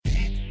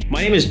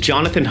My name is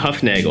Jonathan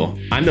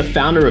Huffnagel. I'm the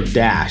founder of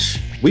Dash.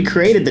 We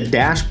created the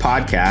Dash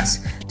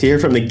podcast to hear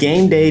from the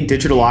game day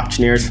digital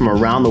auctioneers from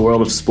around the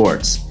world of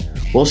sports.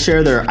 We'll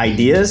share their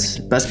ideas,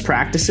 best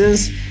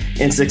practices,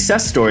 and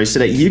success stories so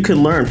that you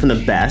can learn from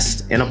the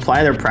best and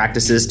apply their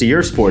practices to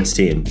your sports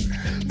team.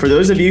 For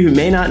those of you who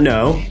may not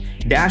know,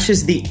 Dash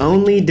is the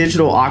only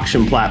digital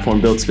auction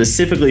platform built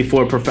specifically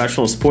for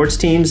professional sports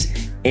teams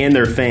and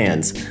their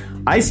fans.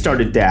 I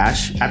started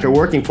Dash after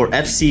working for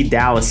FC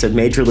Dallas of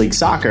Major League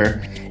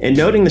Soccer and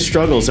noting the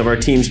struggles of our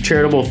team's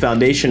charitable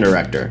foundation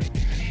director.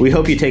 We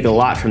hope you take a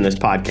lot from this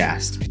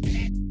podcast.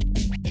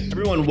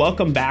 Everyone,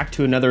 welcome back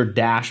to another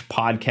Dash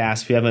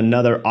podcast. We have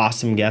another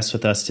awesome guest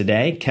with us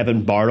today,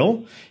 Kevin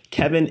Bartle.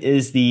 Kevin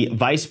is the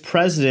Vice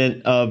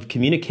President of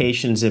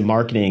Communications and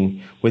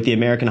Marketing with the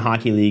American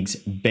Hockey League's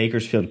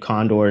Bakersfield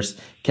Condors.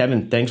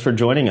 Kevin, thanks for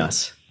joining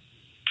us.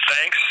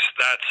 Thanks.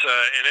 That's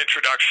an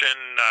introduction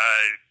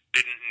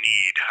didn't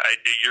need.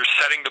 You're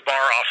setting the bar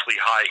awfully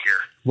high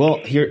here.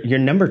 Well, you're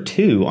number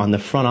 2 on the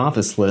front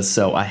office list,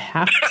 so I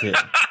have to.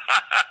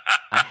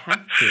 I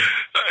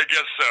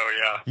guess so,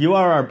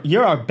 yeah.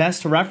 You're our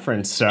best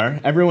reference, sir.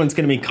 Everyone's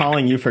going to be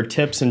calling you for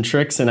tips and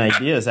tricks and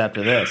ideas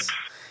after this.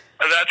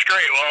 That's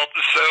great. Well,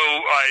 so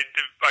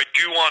I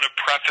do want to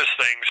preface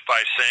things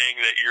by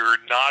saying that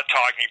you're not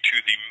talking to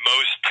the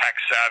most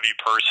tech-savvy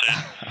person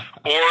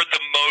or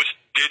the most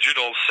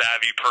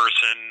digital-savvy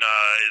person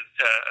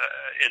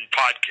in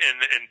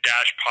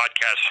Dash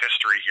podcast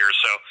history here.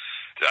 So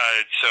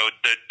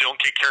don't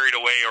get carried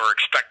away or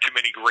expect too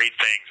many great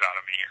things out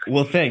of me here.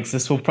 Well, thanks.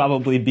 This will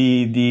probably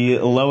be the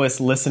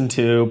lowest listened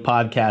to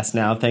podcast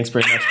now. Thanks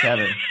very much,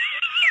 Kevin.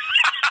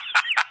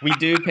 We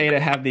do pay to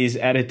have these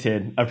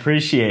edited.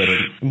 Appreciate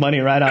it. Money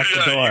right off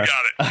the door.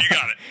 You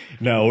got it.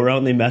 No, we're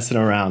only messing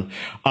around.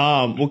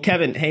 Well,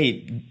 Kevin,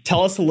 hey,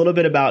 tell us a little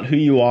bit about who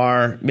you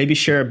are. Maybe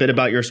share a bit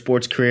about your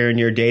sports career and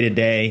your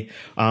day-to-day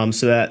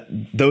so that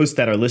those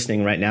that are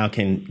listening right now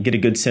can get a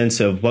good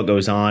sense of what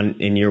goes on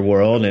in your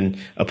world and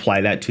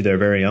apply that to their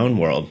very own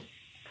world.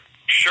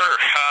 Sure.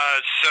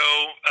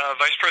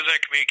 Vice President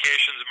of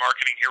Communications and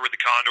Marketing here with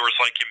the Condors,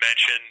 like you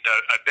mentioned.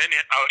 I've been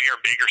out here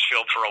in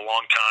Bakersfield for a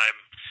long time.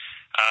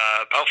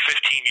 About 15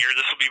 years.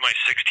 This will be my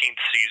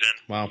 16th season.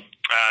 Wow.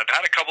 I've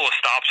had a couple of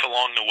stops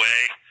along the way.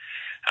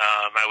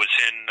 I was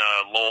in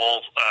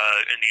Lowell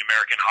in the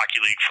American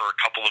Hockey League for a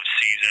couple of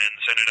seasons.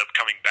 Ended up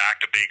coming back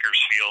to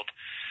Bakersfield,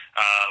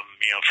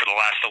 for the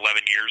last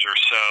 11 years or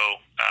so.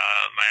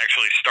 I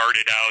actually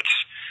started out.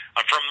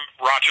 I'm from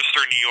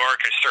Rochester, New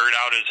York. I started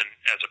out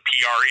as a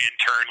PR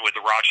intern with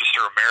the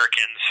Rochester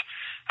Americans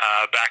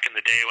back in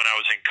the day when I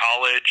was in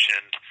college,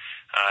 and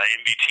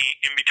in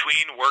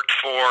between worked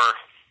for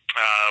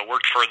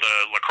the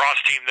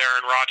lacrosse team there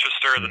in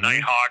Rochester, the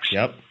Nighthawks.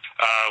 Yep.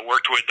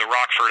 Worked with the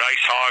Rockford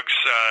Ice Hogs.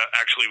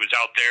 Actually was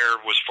out there,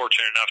 was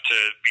fortunate enough to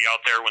be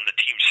out there when the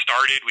team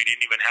started. We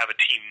didn't even have a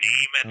team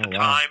name at the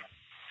time.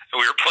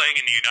 We were playing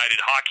in the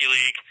United Hockey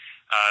League.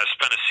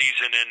 Spent a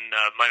season in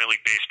minor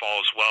league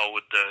baseball as well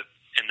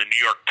in the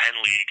New York Penn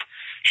League.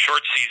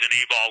 Short season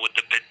A-ball with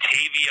the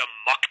Batavia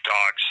Muck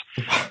Dogs.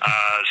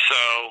 So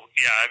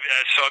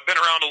I've been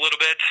around a little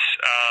bit.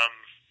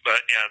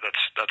 But yeah,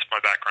 that's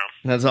my background.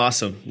 That's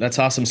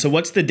awesome. So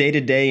what's the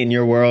day-to-day in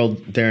your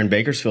world there in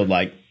Bakersfield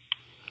like?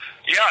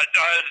 Yeah,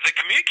 the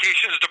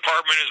communications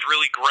department has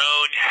really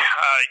grown.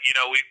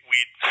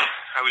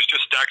 I was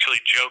just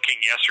actually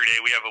joking yesterday.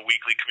 We have a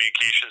weekly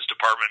communications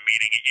department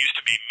meeting. It used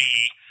to be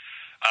me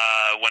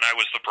when I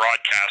was the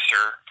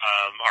broadcaster,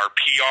 our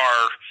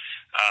PR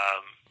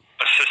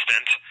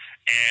assistant,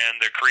 and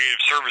the creative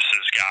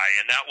services guy,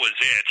 and that was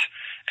it.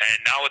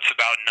 And now it's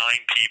about 9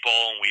 people.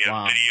 We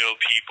have video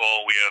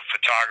people. We have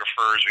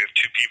photographers. We have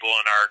 2 people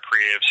in our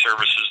creative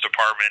services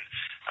department.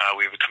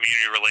 We have a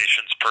community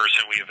relations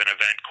person. We have an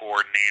event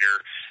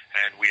coordinator.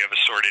 And we have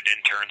assorted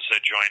interns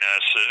that join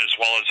us, as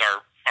well as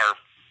our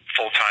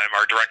full-time,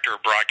 our director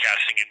of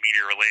broadcasting and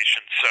media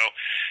relations. So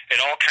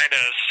it all kind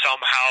of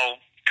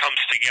somehow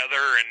comes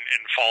together and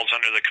falls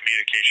under the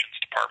communications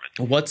department.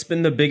 What's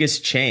been the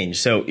biggest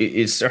change? So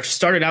it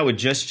started out with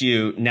just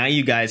you. Now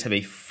you guys have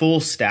a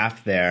full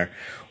staff there.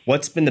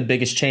 What's been the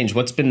biggest change?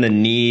 What's been the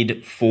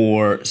need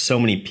for so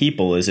many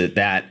people? Is it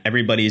that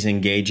everybody's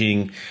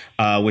engaging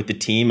with the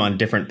team on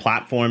different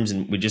platforms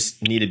and we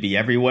just need to be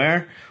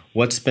everywhere?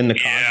 What's been the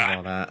cause of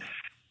all that?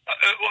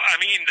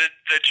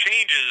 The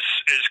change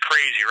is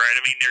crazy, right?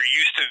 I mean, there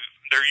used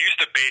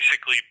to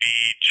basically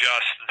be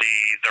just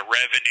the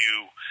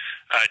revenue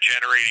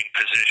generating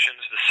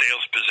positions, the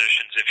sales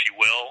positions, if you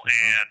will,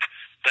 and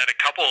then a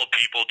couple of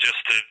people just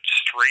to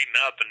straighten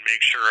up and make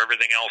sure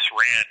everything else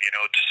ran,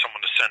 to someone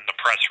to send the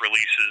press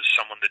releases,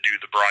 someone to do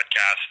the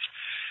broadcasts,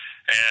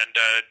 and,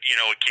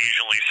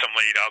 occasionally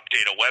somebody to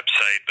update a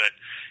website. But,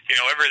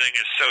 everything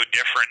is so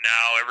different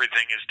now.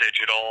 Everything is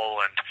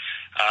digital, and,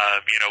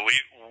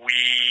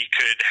 we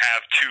could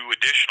have 2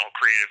 additional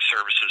creative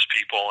services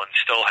people and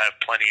still have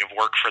plenty of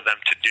work for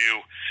them to do.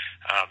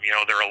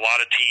 There are a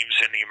lot of teams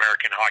in the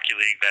American Hockey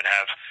League that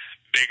have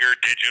bigger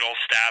digital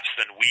staffs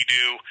than we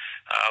do.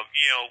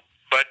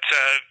 But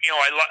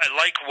I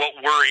like what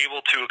we're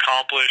able to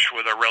accomplish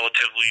with a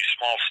relatively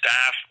small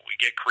staff. We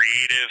get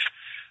creative,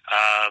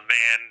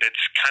 and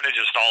it's kind of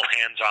just all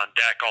hands on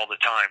deck all the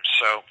time.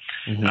 So,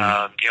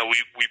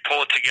 we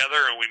pull it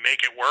together and we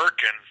make it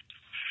work, and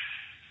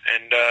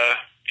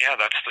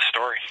that's the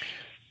story.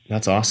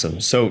 That's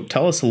awesome. So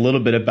tell us a little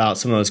bit about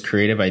some of those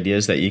creative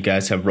ideas that you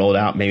guys have rolled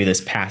out maybe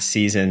this past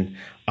season,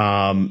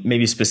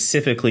 maybe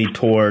specifically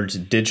towards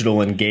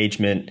digital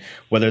engagement,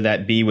 whether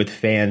that be with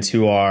fans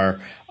who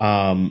are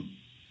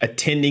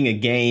attending a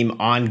game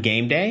on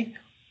game day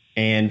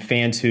and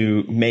fans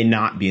who may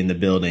not be in the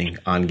building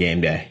on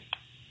game day.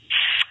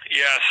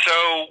 Yeah.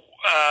 So,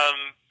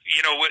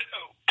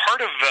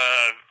 part of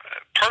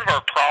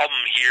our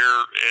problem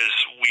here is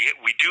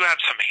we do have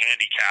some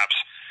handicaps.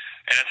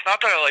 And it's not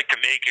that I like to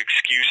make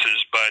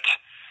excuses, but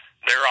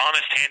they're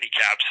honest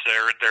handicaps.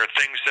 They're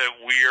things that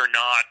we are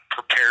not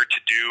prepared to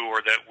do,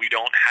 or that we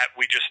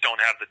just don't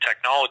have the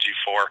technology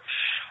for.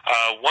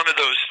 One of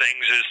those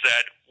things is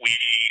that we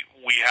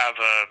had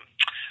a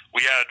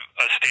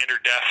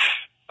standard def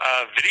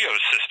video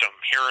system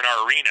here in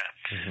our arena.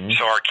 Mm-hmm.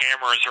 So our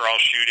cameras are all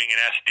shooting in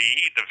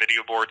SD, the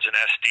video board's in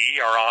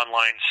SD, our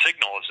online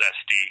signal is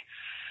SD,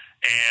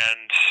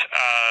 and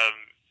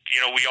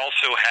we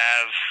also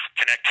have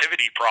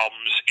connectivity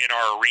problems in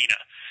our arena.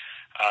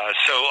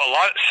 So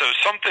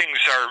some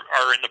things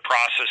are in the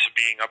process of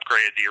being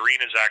upgraded. The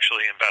arena's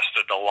actually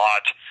invested a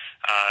lot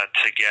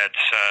to get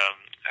a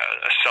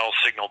cell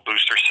signal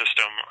booster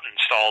system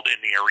installed in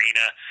the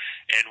arena,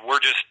 and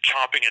we're just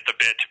chomping at the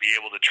bit to be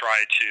able to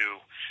try to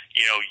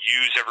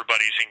use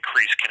everybody's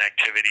increased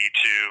connectivity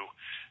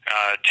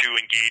to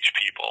engage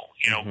people.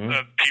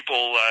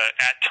 People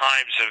at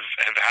times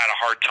have had a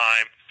hard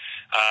time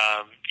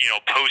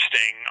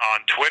posting on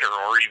Twitter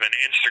or even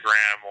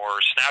Instagram or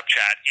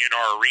Snapchat in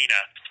our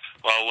arena.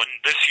 Well,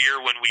 this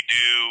year when we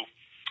do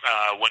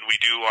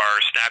our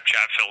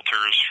Snapchat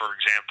filters, for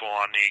example,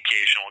 on the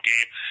occasional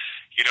game,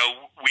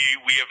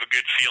 we have a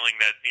good feeling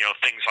that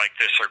things like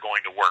this are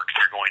going to work.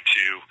 They're going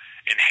to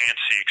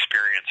enhance the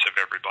experience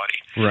of everybody.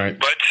 Right.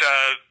 But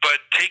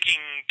taking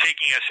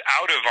us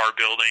out of our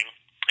building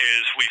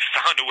is we've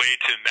found a way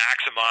to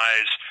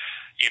maximize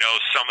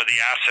some of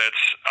the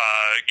assets,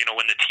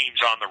 when the team's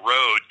on the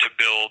road to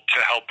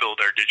help build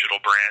our digital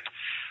brand.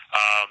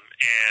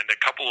 And a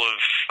couple of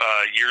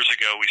years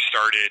ago, we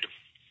started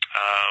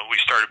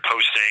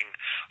posting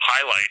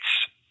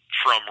highlights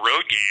from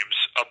road games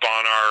up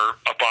on our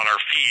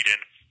feed,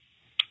 and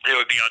they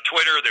would be on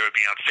Twitter, they would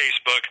be on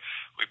Facebook.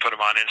 We put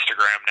them on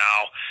Instagram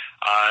now,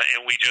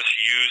 and we just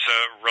use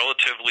a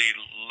relatively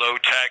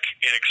low-tech,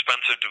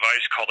 inexpensive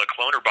device called a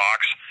Cloner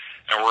Box,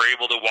 and we're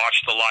able to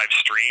watch the live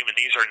stream. And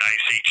these are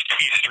nice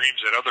HD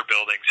streams that other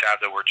buildings have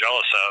that we're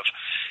jealous of.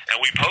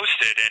 And we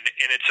post it, and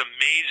it's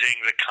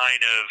amazing the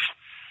kind of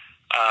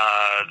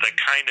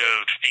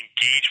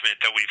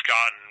engagement that we've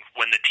gotten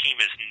when the team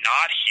is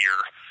not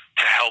here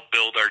to help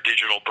build our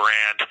digital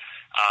brand.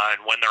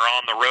 And when they're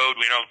on the road,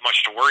 we don't have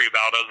much to worry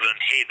about other than,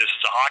 hey, this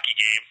is a hockey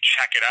game,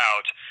 check it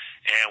out.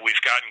 And we've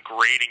gotten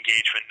great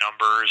engagement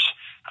numbers,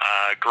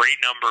 great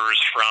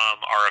numbers from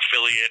our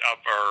affiliate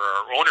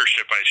or our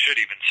ownership, I should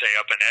even say,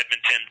 up in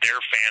Edmonton. Their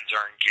fans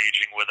are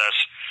engaging with us,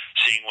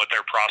 seeing what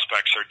their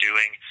prospects are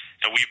doing.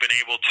 And we've been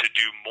able to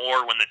do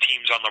more when the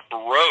team's on the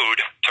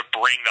road to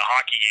bring the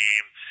hockey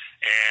game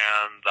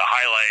and the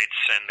highlights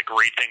and the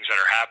great things that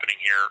are happening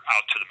here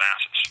out to the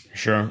masses.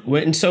 Sure.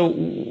 And so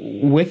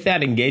with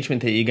that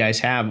engagement that you guys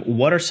have,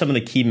 what are some of the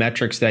key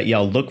metrics that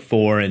y'all look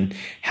for, and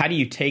how do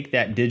you take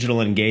that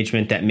digital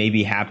engagement that may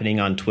be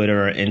happening on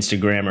Twitter or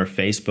Instagram or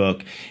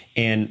Facebook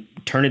and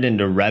turn it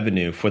into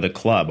revenue for the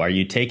club? Are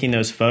you taking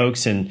those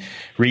folks and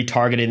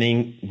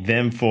retargeting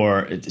them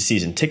for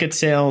season ticket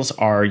sales?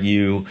 Are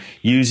you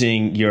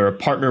using your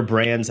partner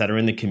brands that are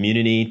in the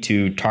community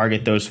to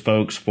target those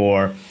folks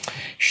for,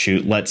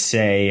 let's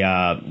say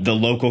the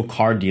local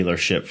car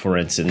dealership, for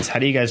instance? How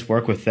do you guys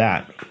work with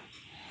that?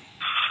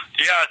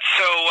 Yeah,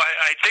 so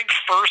I think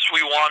first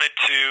we wanted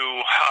to,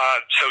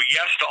 so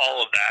yes to all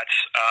of that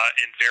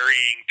in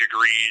varying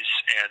degrees.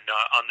 And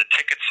on the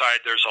ticket side,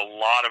 there's a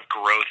lot of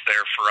growth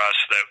there for us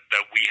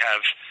that we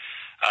have,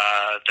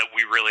 that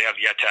we really have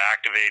yet to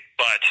activate.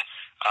 But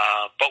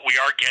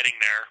we are getting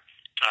there.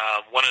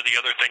 One of the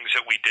other things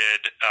that we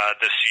did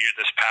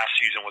this past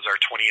season was our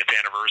 20th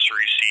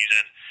anniversary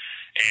season,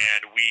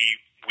 and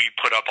we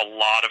put up a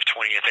lot of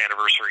 20th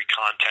anniversary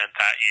content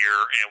that year,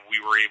 and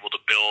we were able to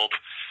build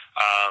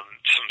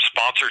some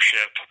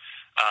sponsorship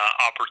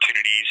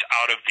opportunities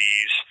out of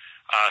these.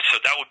 So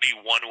that would be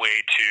one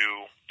way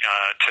to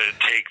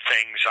take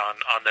things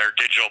on their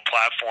digital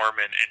platform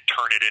and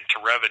turn it into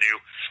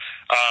revenue.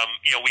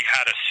 We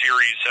had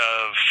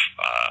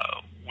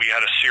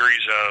a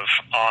series of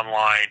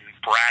online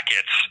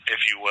brackets,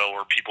 if you will,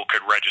 where people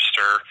could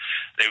register.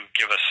 They would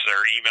give us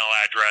their email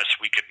address.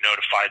 We could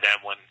notify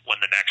them when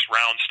the next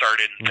round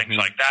started and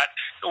things like that.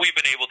 And we've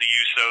been able to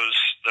use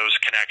those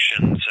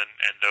connections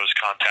and those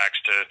contacts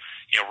to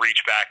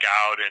reach back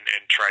out and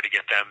try to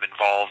get them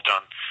involved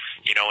on,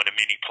 in a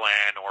mini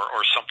plan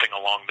or something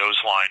along those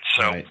lines.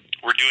 So right.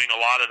 We're doing a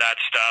lot of that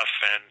stuff,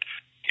 and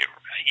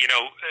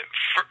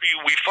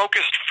we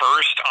focused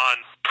first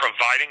on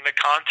providing the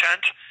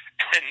content,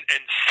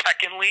 and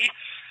secondly,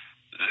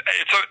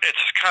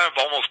 it's kind of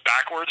almost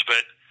backwards,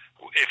 but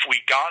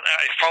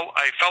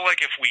I felt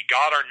like if we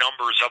got our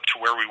numbers up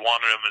to where we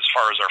wanted them as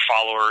far as our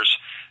followers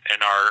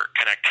and our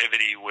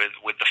connectivity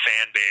with the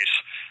fan base,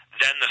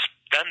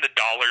 then the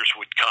dollars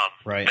would come.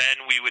 Right.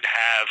 Then we would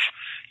have,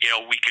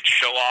 we could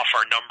show off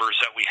our numbers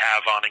that we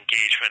have on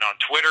engagement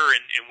on Twitter,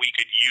 and we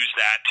could use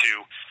that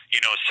to,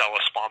 sell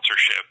a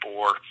sponsorship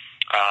or,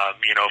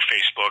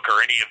 Facebook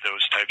or any of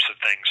those types of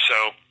things.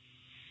 So,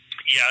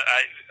 yeah,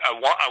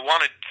 I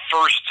wanted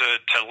first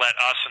to let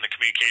us in the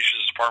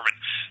communications department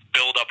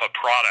build up a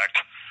product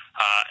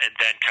and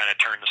then kind of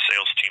turn the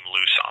sales team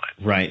loose on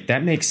it. Right.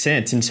 That makes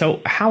sense. And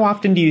so how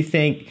often do you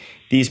think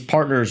these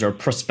partners or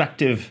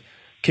prospective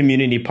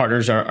community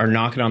partners are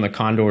knocking on the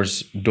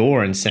Condors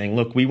door and saying,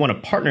 look, we want to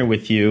partner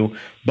with you,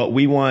 but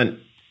we want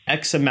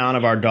X amount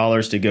of our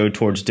dollars to go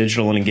towards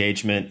digital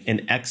engagement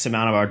and X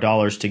amount of our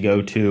dollars to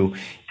go to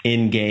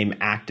in-game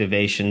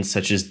activations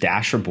such as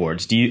Dasher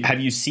boards. Have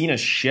you seen a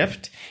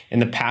shift in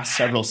the past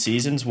several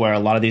seasons where a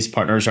lot of these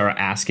partners are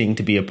asking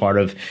to be a part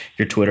of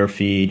your Twitter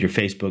feed, your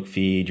Facebook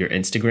feed, your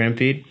Instagram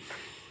feed?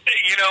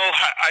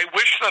 I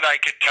wish that I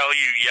could tell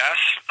you yes,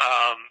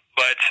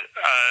 but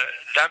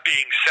that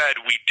being said,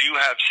 we do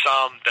have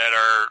some that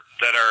are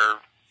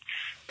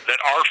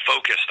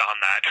focused on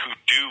that, who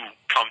do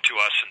come to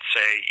us and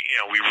say,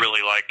 we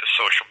really like the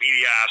social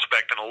media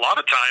aspect, and a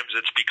lot of times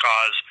it's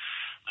because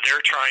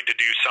they're trying to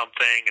do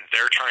something and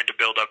they're trying to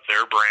build up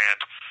their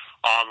brand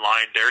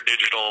online, their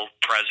digital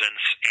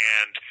presence,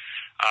 and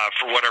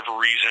for whatever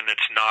reason,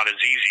 it's not as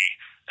easy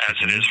as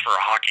it is for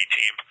a hockey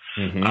team.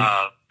 Mm-hmm.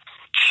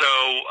 So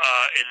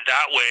in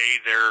that way,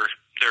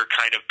 they're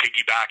kind of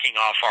piggybacking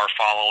off our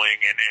following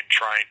and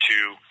trying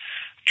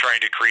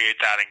to create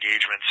that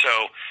engagement.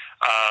 So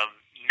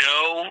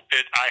no,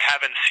 I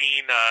haven't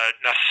seen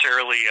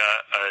necessarily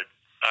a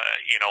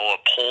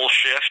pole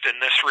shift in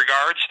this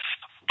regards.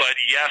 But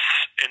yes,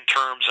 in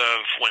terms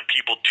of when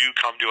people do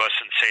come to us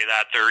and say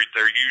that,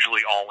 they're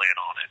usually all in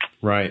on it.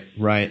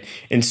 Right.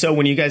 And so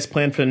when you guys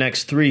plan for the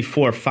next 3,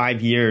 4,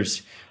 5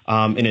 years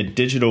in a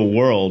digital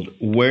world,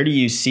 where do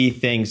you see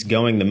things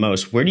going the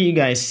most? Where do you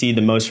guys see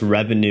the most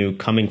revenue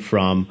coming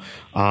from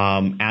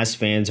as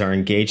fans are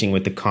engaging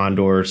with the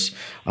Condors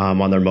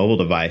on their mobile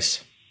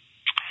device?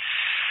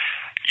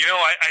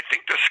 I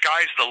think the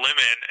sky's the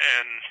limit,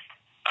 and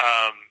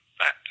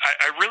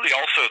I really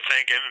also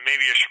think, and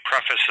maybe I should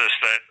preface this,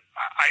 that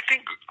I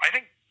think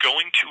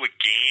going to a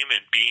game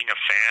and being a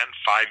fan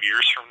 5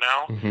 years from now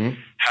mm-hmm.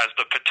 has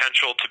the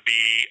potential to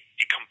be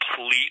a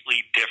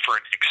completely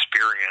different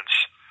experience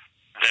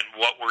than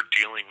what we're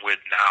dealing with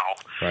now.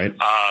 Right.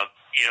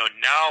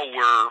 Now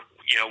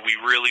we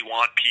really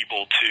want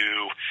people to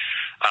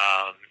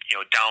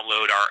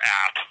download our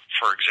app,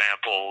 for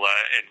example,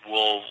 and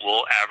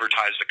we'll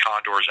advertise the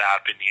Condors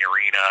app in the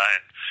arena,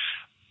 and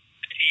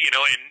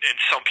and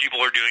some people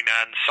are doing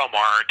that and some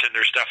aren't, and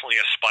there's definitely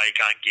a spike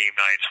on game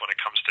nights when it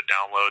comes to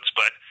downloads,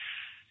 but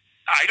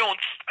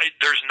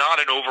there's not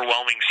an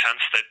overwhelming sense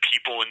that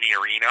people in the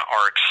arena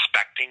are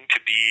expecting to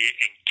be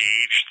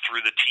engaged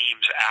through the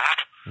team's app,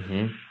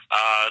 mm-hmm.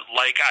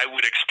 Like I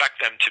would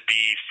expect them to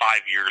be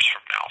 5 years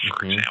from now, for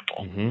mm-hmm. example.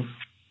 Mm-hmm.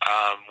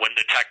 When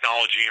the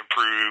technology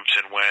improves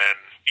and when,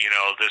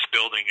 this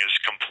building is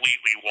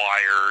completely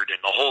wired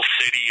and the whole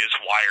city is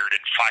wired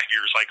in 5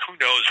 years, like who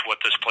knows what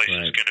this place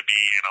right. is going to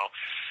be,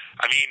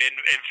 I mean,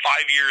 in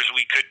 5 years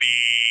we could be,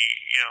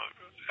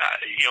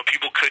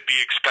 people could be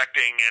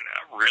expecting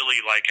really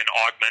like an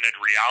augmented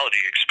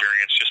reality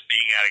experience, just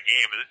being at a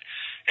game,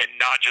 and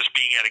not just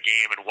being at a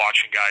game and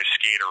watching guys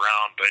skate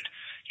around, but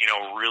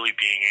really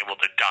being able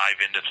to dive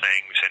into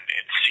things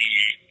and see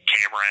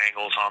camera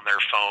angles on their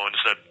phones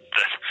that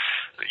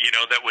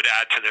would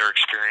add to their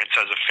experience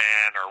as a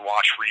fan, or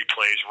watch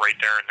replays right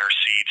there in their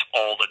seats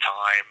all the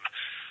time,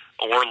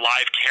 or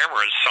live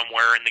cameras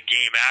somewhere in the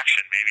game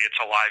action. Maybe it's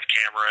a live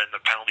camera in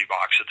the penalty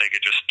box that they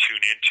could just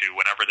tune into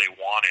whenever they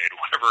wanted,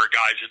 whenever a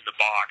guy's in the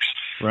box.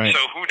 Right. So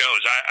who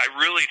knows? I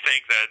really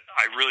think that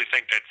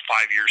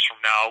 5 years from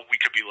now we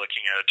could be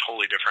looking at a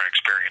totally different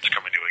experience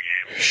coming to a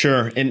game.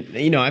 Sure. And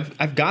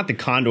I've got the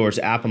Condors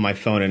app on my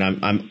phone, and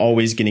I'm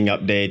always getting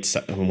updates.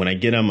 When I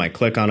get them, I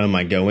click on them,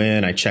 I go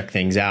in, I check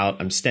things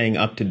out. I'm staying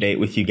up to date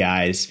with you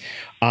guys.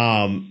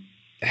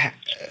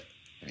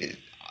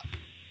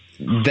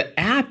 The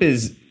app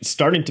is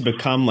starting to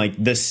become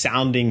like the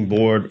sounding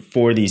board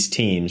for these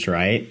teams,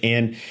 right?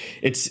 And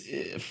it's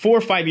 4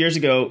 or 5 years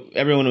ago,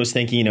 everyone was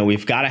thinking,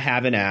 we've got to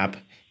have an app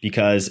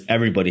because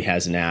everybody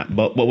has an app.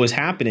 But what was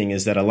happening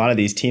is that a lot of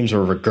these teams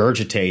were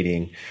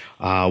regurgitating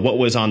what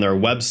was on their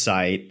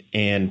website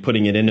and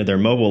putting it into their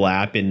mobile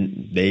app,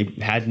 and they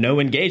had no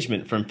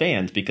engagement from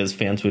fans because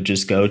fans would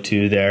just go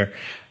to their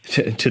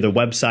to the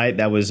website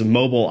that was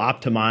mobile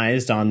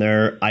optimized on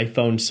their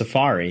iPhone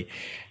Safari.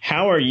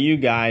 How are you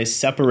guys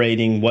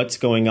separating what's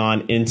going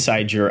on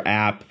inside your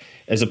app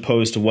as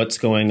opposed to what's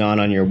going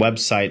on your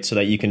website so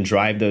that you can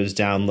drive those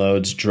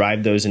downloads,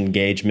 drive those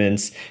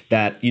engagements,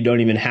 that you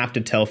don't even have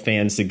to tell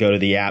fans to go to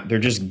the app? They're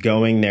just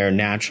going there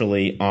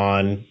naturally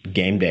on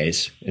game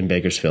days in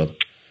Bakersfield.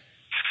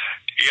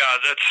 Yeah,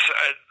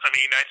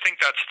 I think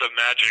that's the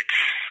magic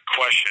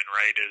question,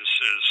 right? Is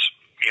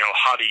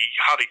how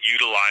to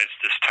utilize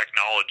this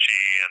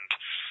technology, and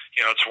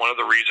it's one of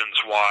the reasons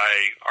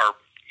why our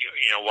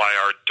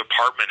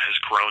department has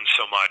grown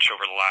so much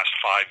over the last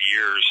 5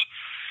 years,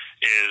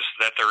 is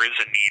that there is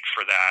a need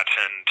for that,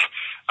 and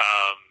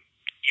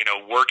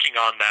working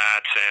on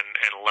that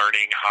and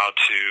learning how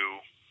to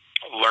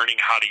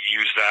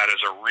use that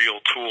as a real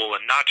tool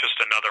and not just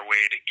another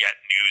way to get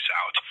news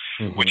out,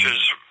 which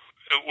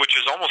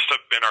has almost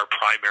been our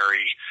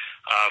primary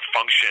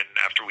function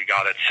after we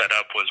got it set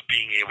up, was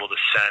being able to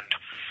send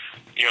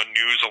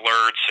news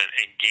alerts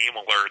and game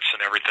alerts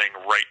and everything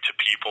right to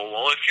people.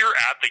 Well, if you're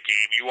at the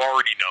game, you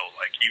already know,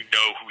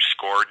 who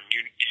scored, and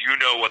you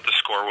know what the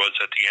score was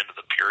at the end of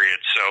the period.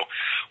 So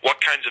what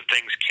kinds of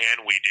things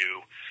can we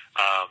do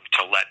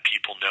to let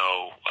people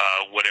know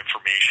what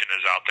information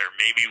is out there?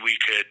 Maybe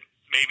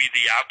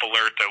the app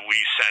alert that we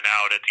sent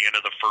out at the end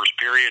of the first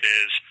period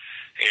is,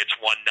 it's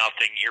 1-0.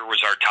 Here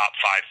was our top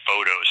 5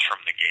 photos from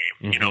the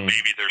game.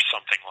 Maybe there's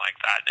something like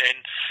that. And,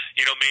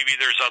 maybe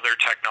there's other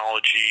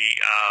technology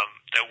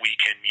that we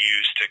can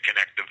use to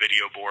connect the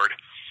video board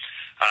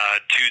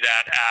to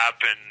that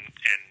app and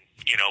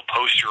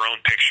post your own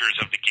pictures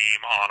of the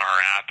game on our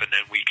app, and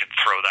then we can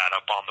throw that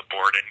up on the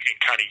board and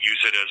kind of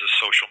use it as a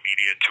social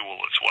media tool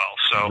as well.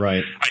 So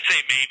right. I'd say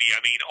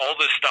all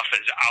this stuff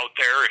is out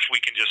there. If we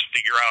can just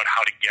figure out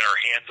how to get our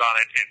hands on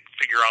it and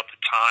figure out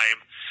the time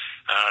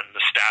and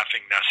the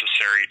staffing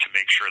necessary to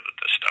make sure that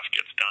this stuff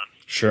gets done.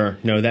 Sure.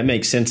 No, that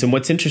makes sense. And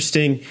what's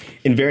interesting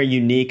and very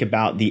unique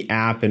about the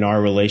app and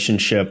our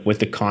relationship with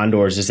the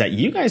Condors is that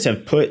you guys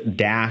have put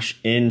Dash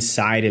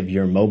inside of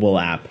your mobile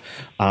app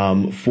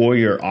for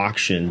your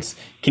auctions.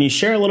 Can you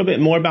share a little bit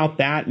more about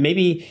that?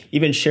 Maybe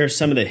even share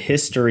some of the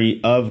history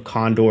of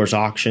Condors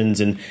auctions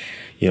and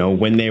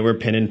when they were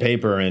pen and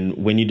paper, and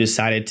when you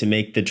decided to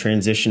make the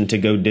transition to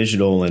go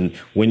digital, and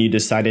when you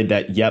decided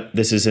that, yep,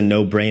 this is a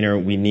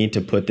no-brainer, we need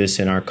to put this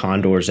in our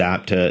Condors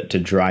app to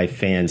drive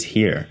fans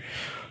here.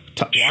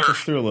 Walk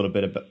us through a little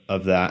bit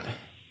of that.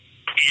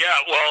 Yeah,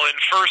 well, and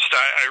first,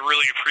 I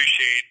really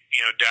appreciate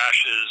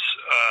Dash's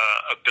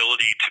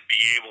ability to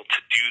be able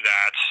to do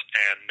that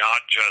and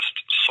not just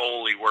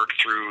solely work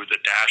through the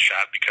Dash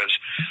app, because,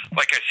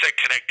 like I said,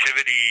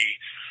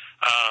 connectivity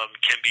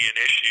can be an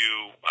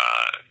issue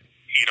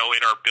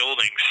in our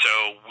building.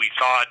 So we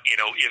thought,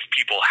 if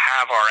people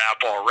have our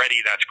app already,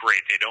 that's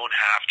great. They don't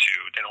have to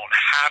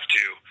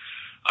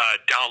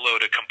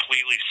download a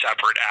completely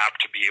separate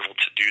app to be able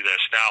to do this.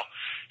 Now,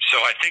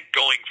 so I think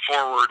going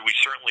forward, we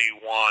certainly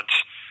want,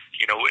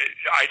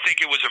 I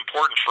think it was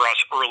important for us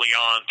early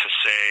on to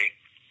say,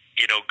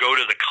 go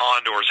to the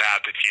Condors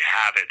app if you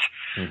have it.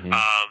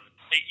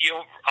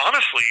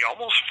 Honestly,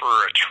 almost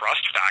for a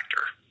trust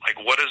factor. Like,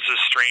 what is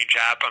this strange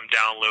app I'm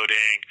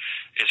downloading?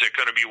 Is it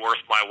going to be worth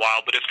my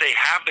while? But if they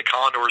have the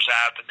Condors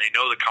app and they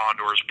know the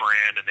Condors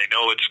brand and they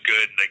know it's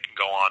good, they can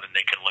go on and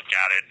they can look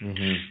at it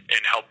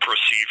and help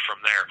proceed from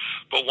there.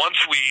 But once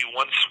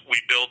we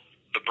build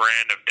the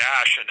brand of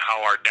Dash and how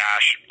our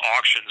Dash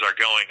auctions are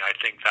going, I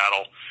think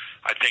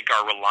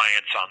our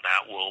reliance on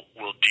that will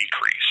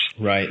decrease.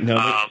 Right. No.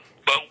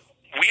 But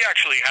we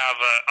actually have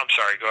I'm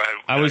sorry, go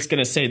ahead. I was going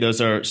to say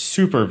those are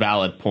super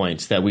valid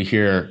points that we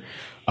hear,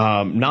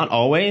 not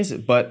always,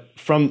 but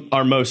from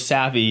our most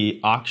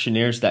savvy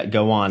auctioneers that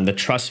go on, the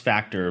trust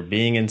factor,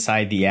 being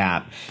inside the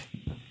app,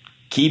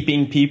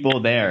 keeping people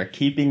there,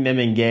 keeping them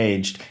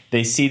engaged.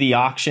 They see the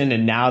auction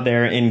and now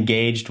they're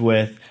engaged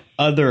with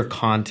other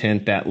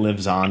content that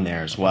lives on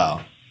there as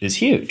well, is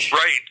huge.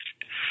 Right.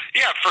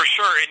 Yeah, for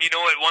sure. And you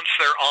know what? Once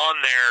they're on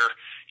there,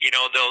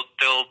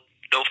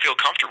 they'll feel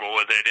comfortable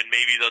with it, and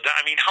maybe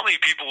how many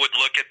people would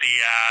look at the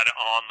ad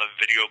on the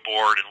video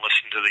board and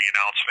listen to the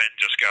announcement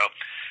and just go,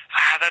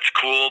 that's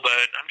cool,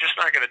 but I'm just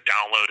not going to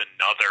download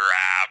another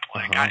app.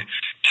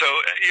 So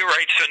you're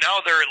right. So now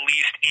they're at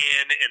least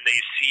in and they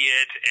see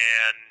it,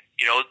 and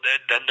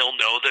then they'll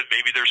know that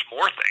maybe there's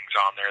more things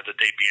on there that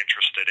they'd be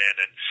interested in,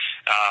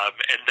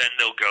 and then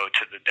they'll go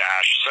to the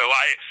Dash. So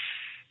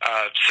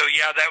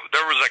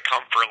there was a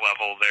comfort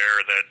level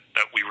there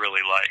that we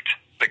really liked.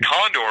 The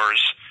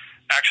Condors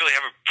actually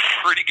have a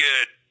pretty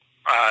good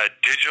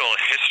digital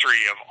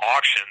history of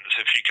auctions,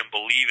 if you can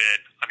believe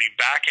it. I mean,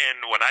 back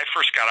when I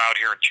first got out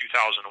here in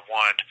 2001,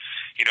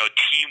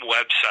 team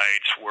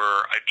websites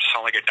were, I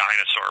sound like a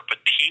dinosaur, but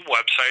team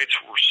websites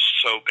were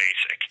so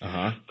basic.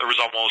 There was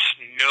almost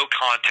no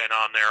content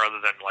on there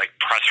other than like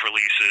press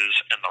releases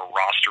and the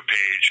roster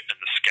page and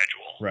the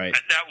schedule. Right.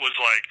 And that was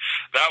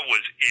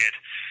it.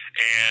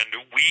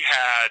 And we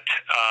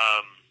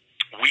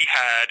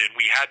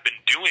had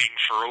been doing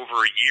for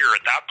over a year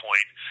at that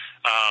point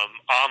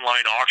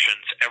online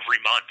auctions every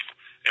month.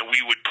 And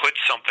we would put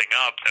something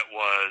up that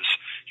was,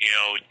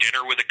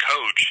 dinner with a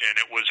coach, and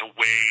it was a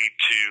way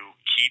to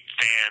keep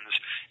fans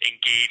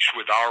engaged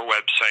with our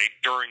website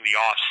during the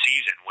off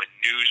season when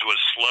news was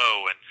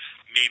slow and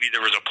maybe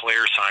there was a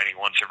player signing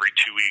once every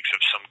 2 weeks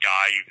of some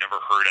guy you've never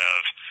heard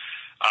of.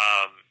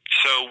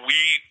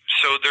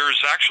 So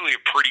there's actually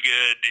a pretty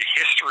good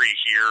history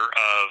here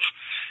of,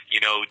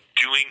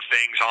 doing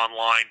things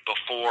online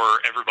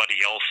before everybody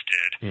else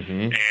did.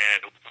 Mm-hmm. And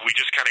we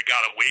just kind of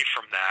got away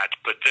from that.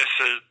 But this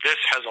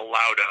has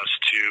allowed us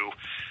to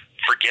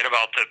forget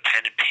about the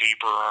pen and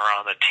paper or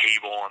on the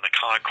table on the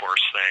concourse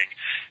thing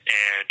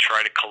and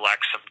try to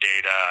collect some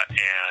data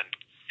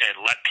and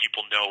let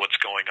people know what's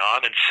going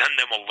on and send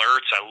them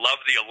alerts. I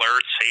love the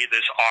alerts. Hey,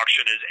 this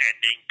auction is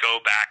ending.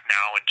 Go back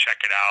now and check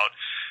it out.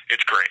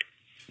 It's great.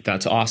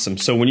 That's awesome.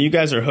 So when you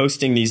guys are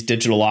hosting these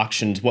digital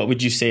auctions, what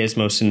would you say is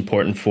most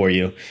important for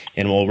you?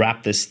 And we'll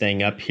wrap this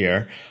thing up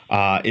here.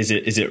 Is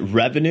it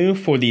revenue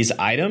for these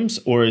items,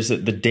 or is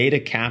it the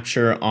data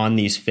capture on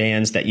these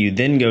fans that you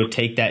then go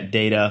take that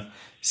data,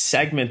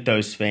 segment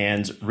those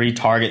fans,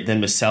 retarget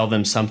them to sell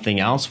them something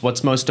else?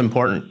 What's most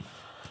important?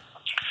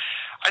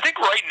 I think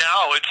right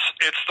now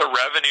it's the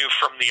revenue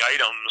from the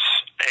items,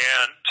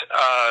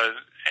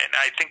 and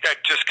I think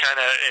that just kind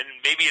of, and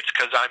maybe it's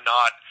because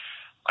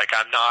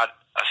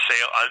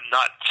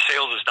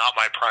sales is not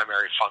my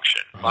primary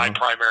function. Mm-hmm. My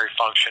primary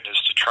function is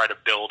to try to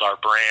build our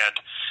brand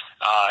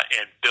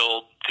and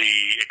build the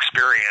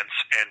experience.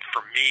 And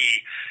for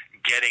me,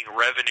 getting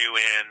revenue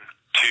in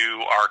to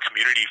our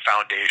community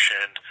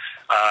foundation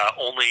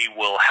only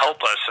will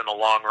help us in the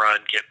long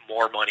run get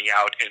more money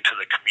out into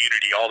the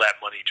community. All that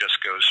money just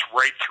goes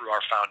right through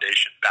our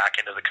foundation back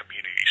into the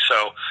community.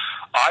 So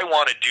I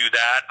want to do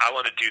that. I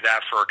want to do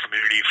that for our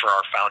community, for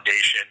our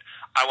foundation.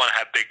 I want to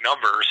have big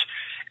numbers.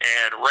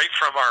 And right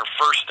from our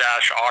first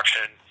Dash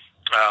auction,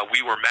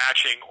 we were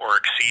matching or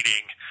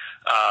exceeding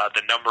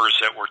the numbers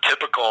that were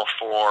typical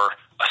for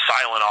a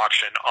silent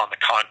auction on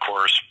the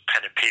concourse,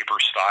 pen and paper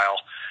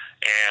style.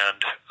 And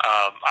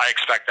I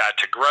expect that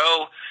to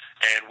grow.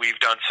 And we've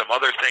done some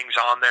other things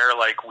on there,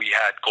 like we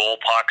had goal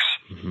pucks.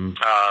 Mm-hmm.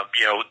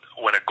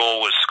 When a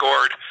goal was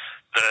scored,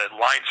 the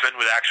linesman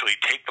would actually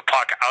take the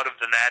puck out of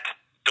the net,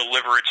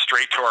 deliver it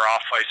straight to our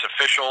off-ice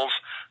officials.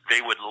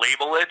 They would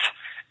label it.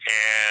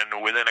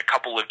 And within a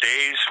couple of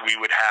days, we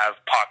would have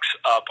pucks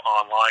up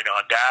online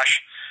on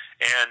Dash.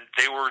 And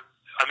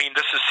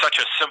this is such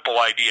a simple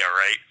idea,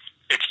 right?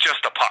 It's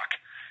just a puck.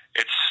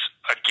 It's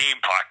a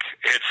game puck.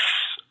 It's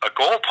a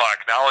goal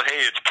puck. Now,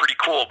 hey, it's pretty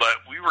cool,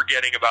 but we were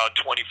getting about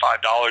 $25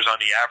 on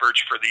the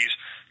average for these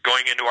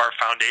going into our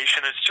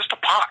foundation. It's just a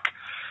puck.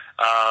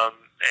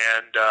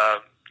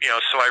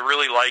 So I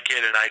really like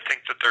it, and I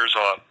think that there's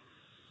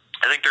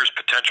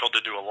potential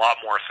to do a lot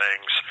more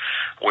things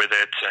with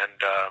it,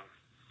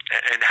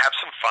 and have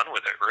some fun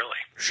with it, really.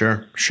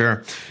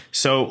 Sure.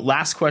 So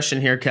last question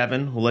here,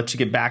 Kevin. We'll let you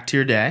get back to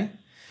your day.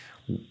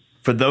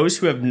 For those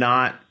who have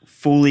not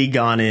fully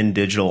gone in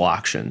digital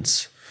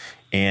auctions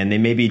and they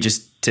may be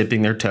just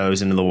tipping their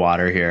toes into the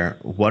water here,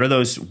 what are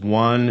those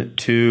 1,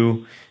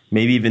 2,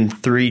 maybe even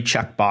 3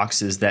 check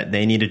boxes that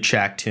they need to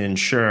check to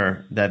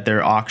ensure that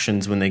their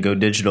auctions, when they go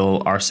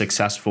digital, are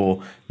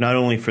successful, not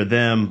only for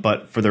them,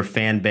 but for their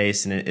fan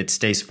base, and it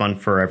stays fun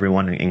for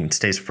everyone and it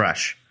stays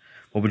fresh?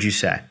 What would you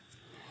say?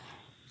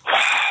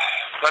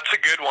 That's a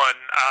good one.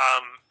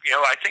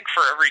 I think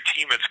for every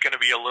team, it's going to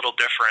be a little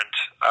different.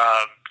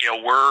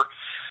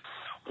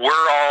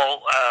 We're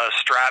all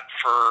strapped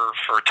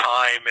for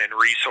time and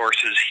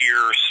resources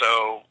here.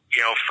 So,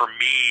 for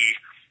me,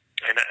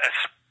 and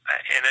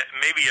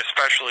maybe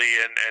especially,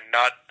 and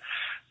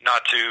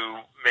not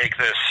to make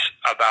this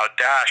about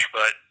Dash,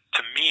 but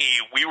to me,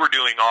 we were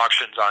doing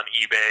auctions on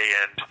eBay,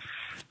 and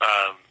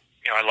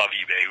I love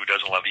eBay. Who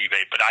doesn't love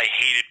eBay? But I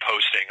hated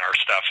posting our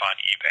stuff on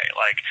eBay.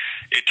 Like,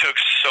 it took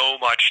so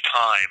much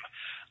time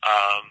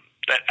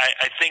that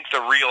I think the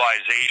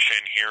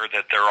realization here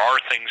that there are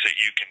things that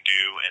you can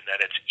do and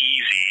that it's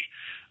easy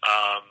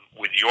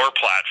with your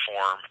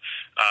platform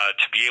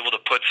to be able to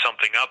put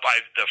something up.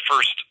 The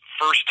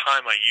first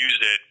time I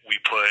used it,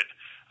 we put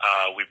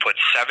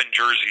 7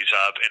 jerseys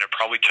up, and it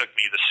probably took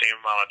me the same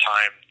amount of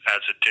time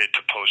as it did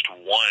to post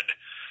 1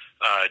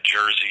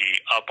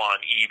 jersey up on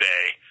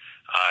eBay.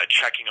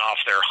 Checking off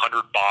their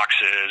 100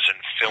 boxes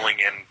and filling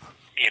in,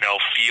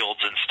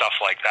 fields and stuff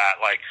like that.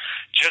 Like,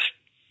 just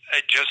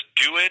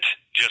do it.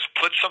 Just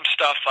put some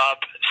stuff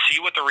up. See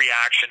what the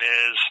reaction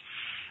is.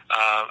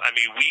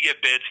 We get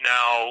bids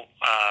now.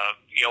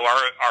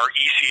 Our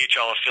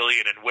ECHL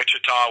affiliate in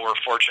Wichita, we're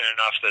fortunate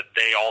enough that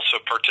they also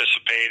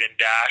participate in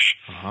Dash.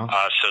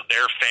 Uh-huh. So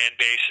their fan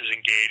base is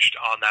engaged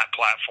on that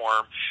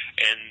platform.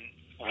 And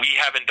we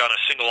haven't done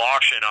a single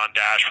auction on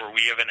Dash where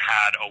we haven't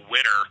had a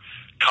winner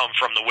come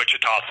from the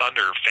Wichita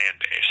Thunder fan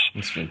base.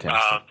 That's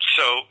fantastic.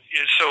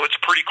 So it's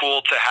pretty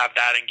cool to have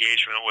that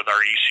engagement with our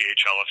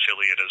ECHL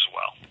affiliate as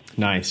well.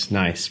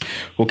 Nice.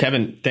 Well,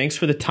 Kevin, thanks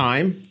for the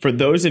time. For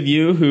those of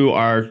you who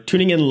are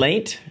tuning in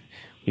late,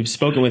 We've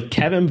spoken with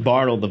Kevin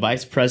Bartle, the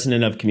Vice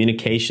President of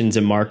Communications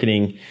and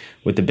Marketing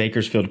with the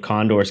Bakersfield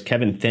Condors.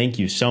 Kevin, thank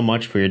you so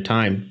much for your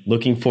time.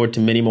 Looking forward to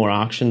many more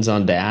auctions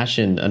on Dash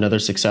and another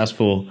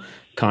successful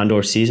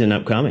Condor season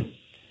upcoming.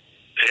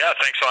 Yeah,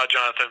 thanks a lot,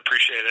 Jonathan.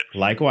 Appreciate it.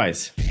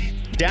 Likewise.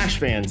 Dash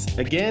fans,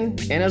 again,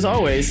 and as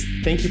always,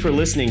 thank you for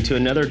listening to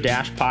another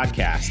Dash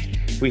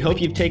podcast. We hope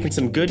you've taken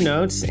some good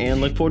notes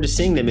and look forward to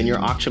seeing them in your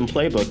auction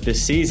playbook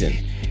this season.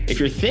 If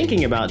you're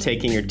thinking about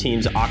taking your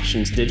team's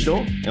auctions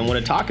digital and want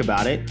to talk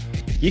about it,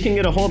 you can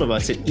get a hold of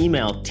us at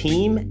email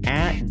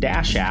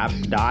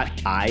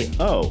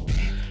team@dashapp.io.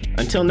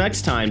 Until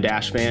next time,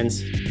 Dash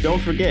fans,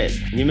 don't forget,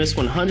 you miss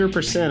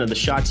 100% of the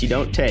shots you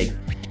don't take.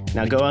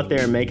 Now go out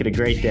there and make it a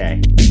great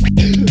day.